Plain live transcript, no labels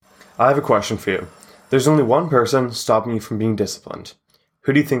I have a question for you. There's only one person stopping you from being disciplined.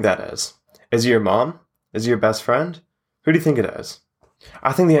 Who do you think that is? Is it your mom? Is it your best friend? Who do you think it is?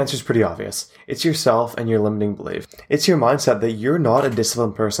 I think the answer is pretty obvious. It's yourself and your limiting belief. It's your mindset that you're not a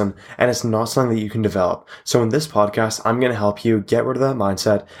disciplined person and it's not something that you can develop. So in this podcast, I'm going to help you get rid of that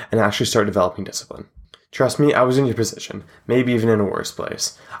mindset and actually start developing discipline. Trust me, I was in your position, maybe even in a worse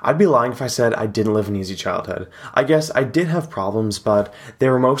place. I'd be lying if I said I didn't live an easy childhood. I guess I did have problems, but they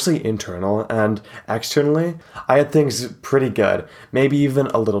were mostly internal, and externally, I had things pretty good, maybe even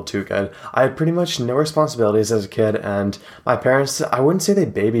a little too good. I had pretty much no responsibilities as a kid, and my parents, I wouldn't say they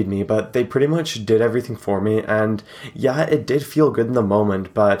babied me, but they pretty much did everything for me, and yeah, it did feel good in the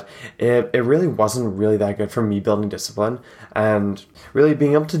moment, but it really wasn't really that good for me building discipline, and really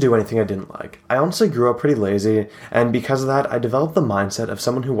being able to do anything I didn't like. I honestly grew up pretty lazy, and because of that, I developed the mindset of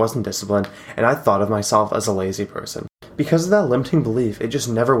someone who wasn't disciplined, and I thought of myself as a lazy person. Because of that limiting belief, it just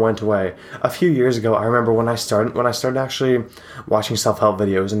never went away. A few years ago, I remember when I started actually watching self-help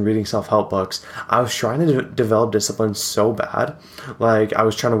videos and reading self-help books, I was trying to develop discipline so bad. Like, I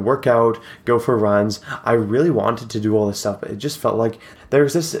was trying to work out, go for runs. I really wanted to do all this stuff, but it just felt like there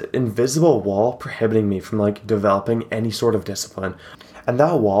was this invisible wall prohibiting me from developing any sort of discipline. And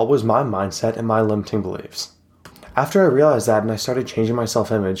that wall was my mindset and my limiting beliefs. After I realized that and I started changing my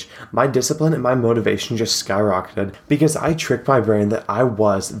self-image, my discipline and my motivation just skyrocketed because I tricked my brain that I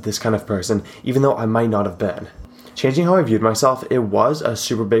was this kind of person, even though I might not have been. Changing how I viewed myself, it was a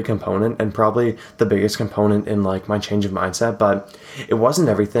super big component and probably the biggest component in my change of mindset, but it wasn't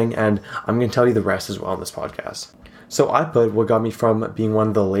everything, and I'm going to tell you the rest as well in this podcast. So I put what got me from being one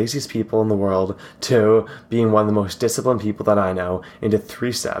of the laziest people in the world to being one of the most disciplined people that I know into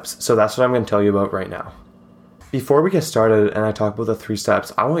 3 steps. So that's what I'm going to tell you about right now. Before we get started and I talk about the 3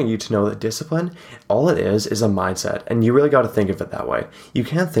 steps, I want you to know that discipline, all it is a mindset, and you really got to think of it that way. You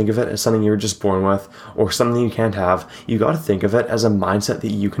can't think of it as something you were just born with or something you can't have. You got to think of it as a mindset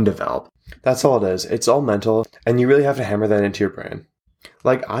that you can develop. That's all it is. It's all mental, and you really have to hammer that into your brain.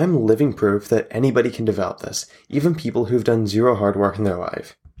 I'm living proof that anybody can develop this, even people who've done zero hard work in their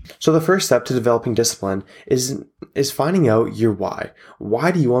life. So the first step to developing discipline is finding out your why.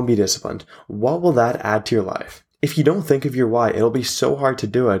 Why do you want to be disciplined? What will that add to your life? If you don't think of your why, it'll be so hard to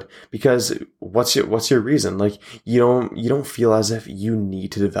do it because what's your reason? You don't feel as if you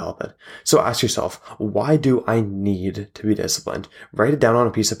need to develop it. So ask yourself, why do I need to be disciplined? Write it down on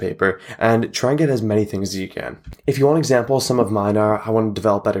a piece of paper and try and get as many things as you can. If you want examples, some of mine are, I want to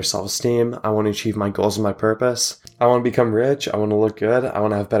develop better self-esteem. I want to achieve my goals and my purpose. I want to become rich. I want to look good. I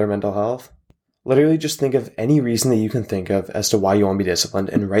want to have better mental health. Literally just think of any reason that you can think of as to why you want to be disciplined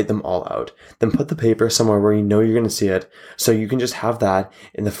and write them all out. Then put the paper somewhere where you know you're going to see it so you can just have that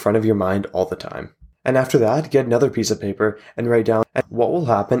in the front of your mind all the time. And after that, get another piece of paper and write down what will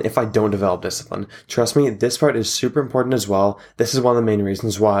happen if I don't develop discipline. Trust me, this part is super important as well. This is one of the main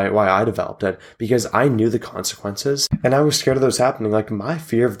reasons why I developed it, because I knew the consequences and I was scared of those happening. My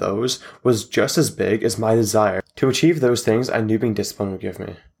fear of those was just as big as my desire to achieve those things I knew being disciplined would give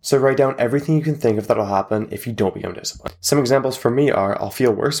me. So write down everything you can think of that'll happen if you don't become disciplined. Some examples for me are, I'll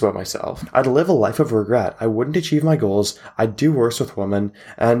feel worse about myself. I'd live a life of regret. I wouldn't achieve my goals. I'd do worse with women.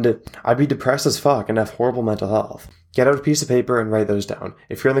 And I'd be depressed as fuck and have horrible mental health. Get out a piece of paper and write those down.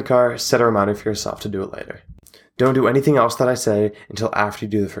 If you're in the car, set a reminder for yourself to do it later. Don't do anything else that I say until after you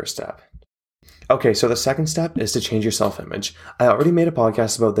do the first step. Okay, so the second step is to change your self-image. I already made a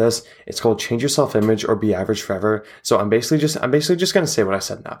podcast about this. It's called Change Your Self-Image or Be Average Forever. So I'm basically just going to say what I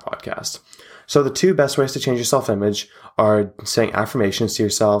said in that podcast. So the 2 best ways to change your self-image are saying affirmations to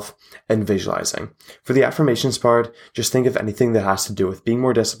yourself and visualizing. For the affirmations part, just think of anything that has to do with being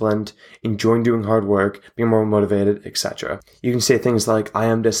more disciplined, enjoying doing hard work, being more motivated, etc. You can say things like, I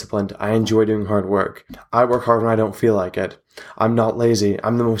am disciplined, I enjoy doing hard work, I work hard when I don't feel like it, I'm not lazy,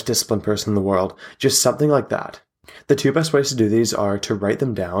 I'm the most disciplined person in the world. Just something like that. The 2 best ways to do these are to write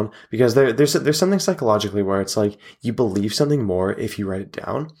them down, because there's something psychologically where it's you believe something more if you write it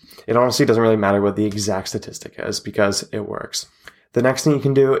down. It honestly doesn't really matter what the exact statistic is because it works. The next thing you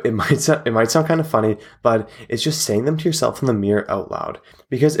can do, it might sound kind of funny, but it's just saying them to yourself in the mirror out loud,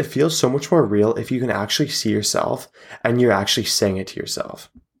 because it feels so much more real if you can actually see yourself and you're actually saying it to yourself.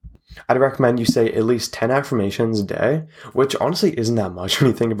 I'd recommend you say at least 10 affirmations a day, which honestly isn't that much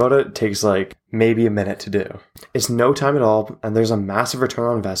when you think about it. It takes maybe a minute to do. It's no time at all, and there's a massive return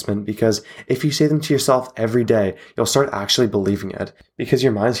on investment because if you say them to yourself every day, you'll start actually believing it because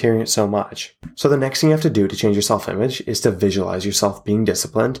your mind's hearing it so much. So the next thing you have to do to change your self-image is to visualize yourself being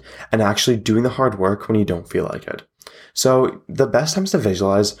disciplined and actually doing the hard work when you don't feel like it. So the best times to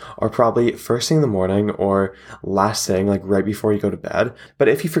visualize are probably first thing in the morning or last thing, like right before you go to bed. But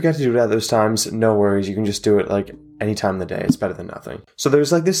if you forget to do it at those times, no worries. You can just do it like any time of the day. It's better than nothing. So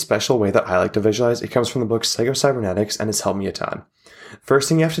there's like this special way that I like to visualize. It comes from the book Psycho-Cybernetics, and it's helped me a ton. First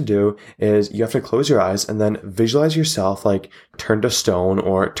thing you have to do is you have to close your eyes and then visualize yourself like turn to stone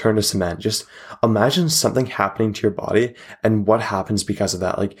or turn to cement. Just imagine something happening to your body and what happens because of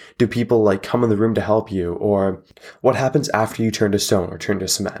that. Like, do people like come in the room to help you, or what happens after you turn to stone or turn to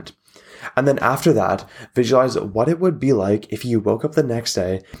cement? And then after that, visualize what it would be like if you woke up the next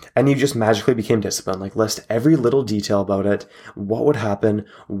day and you just magically became disciplined. Like, list every little detail about it, what would happen,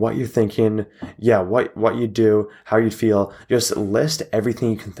 what you're thinking, what you'd do, how you'd feel. Just list everything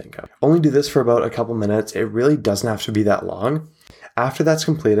you can think of. Only do this for about a couple minutes. It really doesn't have to be that long. After that's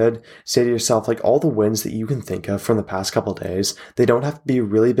completed, say to yourself, like, all the wins that you can think of from the past couple days, they don't have to be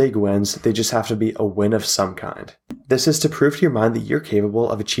really big wins. They just have to be a win of some kind. This is to prove to your mind that you're capable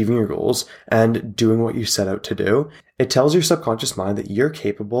of achieving your goals and doing what you set out to do. It tells your subconscious mind that you're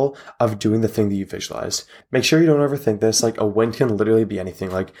capable of doing the thing that you visualized. Make sure you don't overthink this. Like, a win can literally be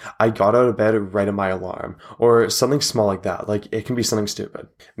anything. Like, I got out of bed right at my alarm, or something small like that. Like, it can be something stupid.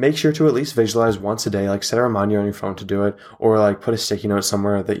 Make sure to at least visualize once a day. Like, set a reminder on your phone to do it, or like put a sticky note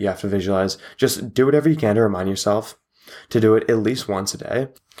somewhere that you have to visualize. Just do whatever you can to remind yourself to do it at least once a day.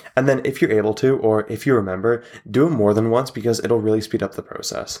 And then if you're able to, or if you remember, do it more than once, because it'll really speed up the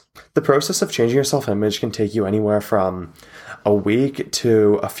process. The process of changing your self-image can take you anywhere from a week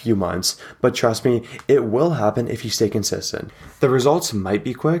to a few months, but trust me, it will happen if you stay consistent. The results might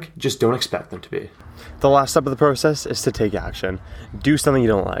be quick, just don't expect them to be. The last step of the process is to take action. Do something you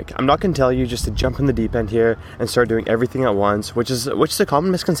don't like. I'm not going to tell you just to jump in the deep end here and start doing everything at once, which is a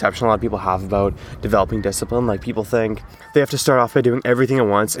common misconception a lot of people have about developing discipline. Like, people think they have to start off by doing everything at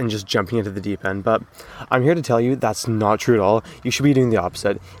once and just jumping into the deep end. But I'm here to tell you that's not true at all. You should be doing the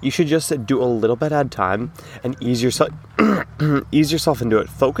opposite. You should just do a little bit at a time and ease yourself into it.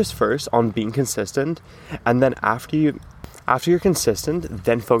 Focus first on being consistent, and then after you're consistent,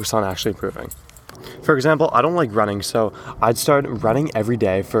 then focus on actually improving. For example, I don't like running, so I'd start running every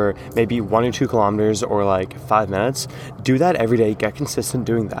day for maybe 1 or 2 kilometers or like 5 minutes. Do that every day, get consistent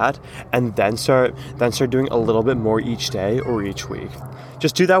doing that, and then start doing a little bit more each day or each week.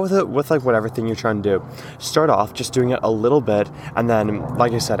 Just do that with like whatever thing you're trying to do. Start off just doing it a little bit, and then,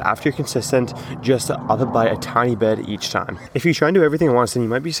 like I said, after you're consistent, just up it by a tiny bit each time. If you try and do everything at once, then you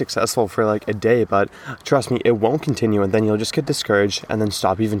might be successful for like a day, but trust me, it won't continue, and then you'll just get discouraged and then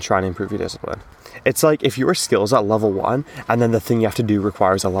stop even trying to improve your discipline. It's like if your skill's at level 1 and then the thing you have to do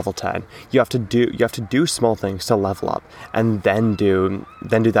requires a level 10. You have to do small things to level up, and then do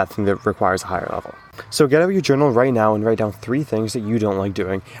that thing that requires a higher level. So get out your journal right now and write down 3 things that you don't like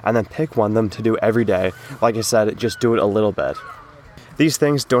doing, and then pick one of them to do every day. Like I said, just do it a little bit. These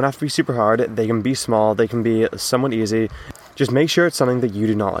things don't have to be super hard. They can be small. They can be somewhat easy. Just make sure it's something that you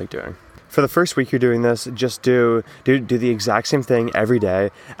do not like doing. For the first week you're doing this, just do the exact same thing every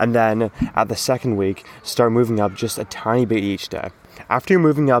day, and then at the second week, start moving up just a tiny bit each day. After you're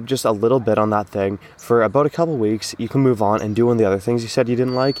moving up just a little bit on that thing for about a couple weeks, you can move on and do one of the other things you said you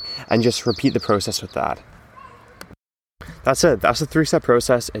didn't like, and just repeat the process with that. That's it. That's the 3-step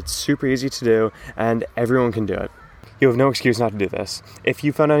process. It's super easy to do, and everyone can do it. You have no excuse not to do this. If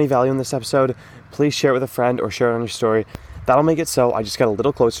you found any value in this episode, please share it with a friend or share it on your story. That'll make it so I just get a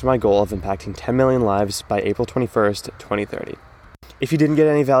little closer to my goal of impacting 10 million lives by April 21st, 2030. If you didn't get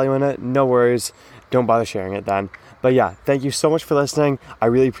any value in it, no worries. Don't bother sharing it then. But yeah, thank you so much for listening. I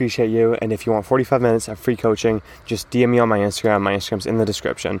really appreciate you. And if you want 45 minutes of free coaching, just DM me on my Instagram. My Instagram's in the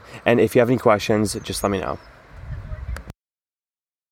description. And if you have any questions, just let me know.